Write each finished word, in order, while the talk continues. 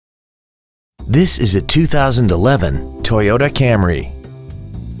This is a 2011 Toyota Camry.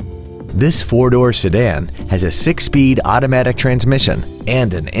 This four-door sedan has a 6-speed automatic transmission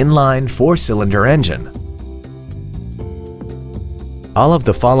and an inline 4-cylinder engine. All of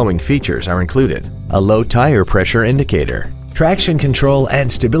the following features are included: a low tire pressure indicator, traction control and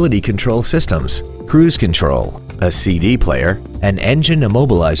stability control systems, cruise control, a CD player, an engine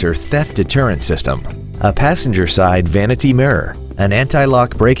immobilizer theft deterrent system, a passenger side vanity mirror, an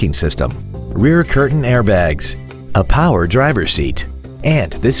anti-lock braking system, rear curtain airbags, a power driver's seat,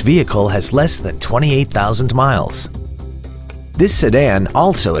 and this vehicle has less than 28,000 miles. This sedan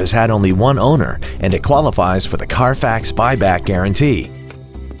also has had only one owner and it qualifies for the Carfax buyback guarantee.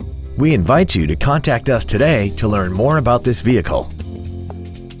 We invite you to contact us today to learn more about this vehicle.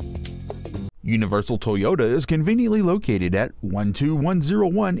 Universal Toyota is conveniently located at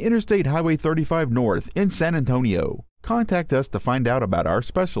 12101 Interstate Highway 35 North in San Antonio. Contact us to find out about our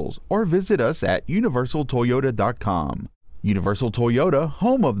specials or visit us at universaltoyota.com. Universal Toyota,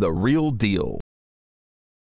 home of the real deal.